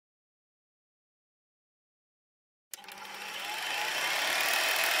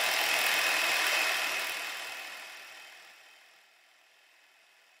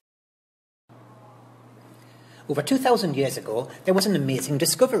Over 2,000 years ago, there was an amazing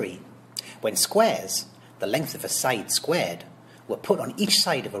discovery. When squares, the length of a side squared, were put on each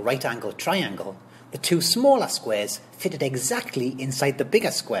side of a right-angled triangle, the two smaller squares fitted exactly inside the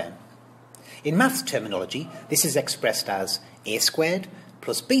bigger square. In maths terminology, this is expressed as a squared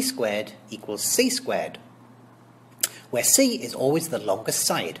plus b squared equals c squared, where c is always the longest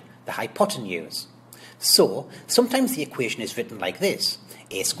side, the hypotenuse. So, sometimes the equation is written like this: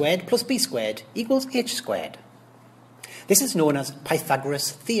 a squared plus b squared equals h squared. This is known as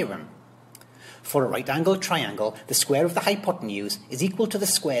Pythagoras' theorem. For a right-angled triangle, the square of the hypotenuse is equal to the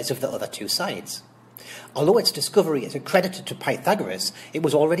squares of the other two sides. Although its discovery is accredited to Pythagoras, it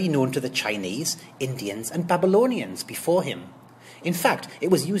was already known to the Chinese, Indians, and Babylonians before him. In fact, it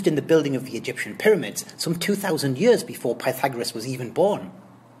was used in the building of the Egyptian pyramids some 2,000 years before Pythagoras was even born.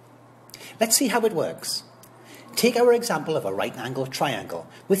 Let's see how it works. Take our example of a right-angled triangle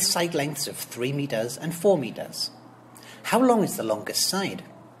with side lengths of 3 meters and 4 meters. How long is the longest side?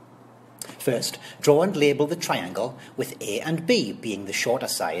 First, draw and label the triangle with A and B being the shorter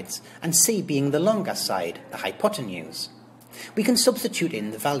sides and C being the longer side, the hypotenuse. We can substitute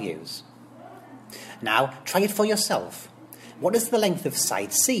in the values. Now, try it for yourself. What is the length of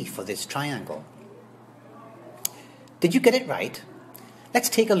side C for this triangle? Did you get it right? Let's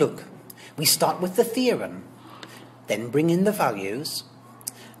take a look. We start with the theorem, then bring in the values.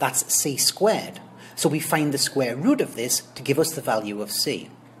 That's c squared, so we find the square root of this to give us the value of c.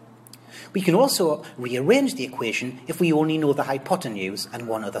 We can also rearrange the equation if we only know the hypotenuse and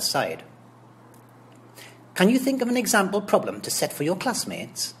one other side. Can you think of an example problem to set for your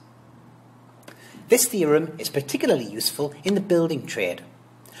classmates? This theorem is particularly useful in the building trade.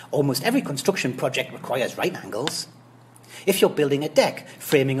 Almost every construction project requires right angles. If you're building a deck,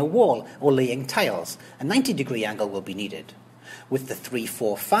 framing a wall, or laying tiles, a 90-degree angle will be needed. With the 3,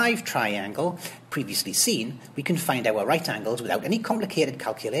 4, 5 triangle previously seen, we can find our right angles without any complicated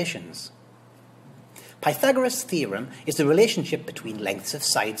calculations. Pythagoras' theorem is the relationship between lengths of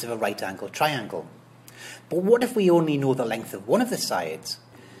sides of a right-angled triangle. But what if we only know the length of one of the sides?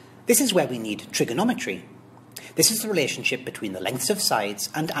 This is where we need trigonometry. This is the relationship between the lengths of sides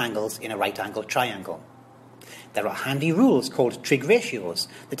and angles in a right-angled triangle. There are handy rules called trig ratios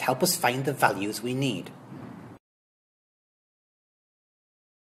that help us find the values we need.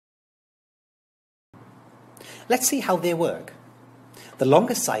 Let's see how they work. The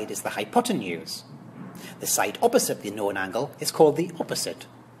longest side is the hypotenuse. The side opposite the known angle is called the opposite.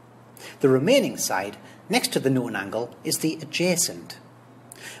 The remaining side, next to the known angle, is the adjacent.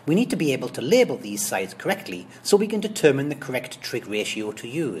 We need to be able to label these sides correctly so we can determine the correct trig ratio to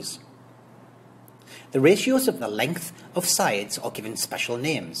use. The ratios of the length of sides are given special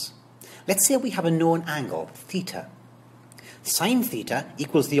names. Let's say we have a known angle, theta. Sine theta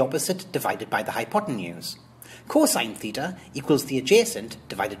equals the opposite divided by the hypotenuse. Cosine theta equals the adjacent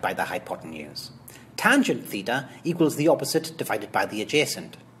divided by the hypotenuse. Tangent theta equals the opposite divided by the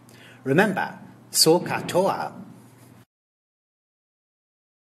adjacent. Remember, so katoa.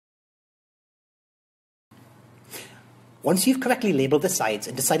 Once you've correctly labelled the sides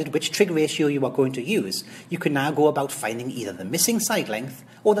and decided which trig ratio you are going to use, you can now go about finding either the missing side length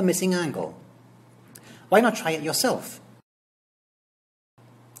or the missing angle. Why not try it yourself?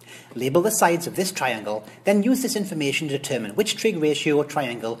 Label the sides of this triangle, then use this information to determine which trig ratio or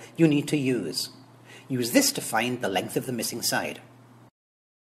triangle you need to use. Use this to find the length of the missing side.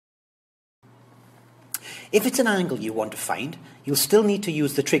 If it's an angle you want to find, you'll still need to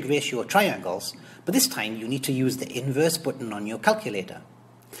use the trig ratio triangles, but this time you need to use the inverse button on your calculator.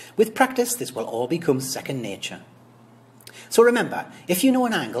 With practice, this will all become second nature. So remember, if you know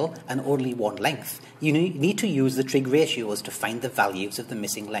an angle and only one length, you need to use the trig ratios to find the values of the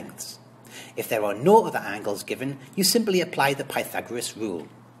missing lengths. If there are no other angles given, you simply apply the Pythagoras rule.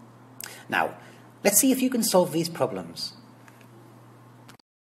 Now, let's see if you can solve these problems.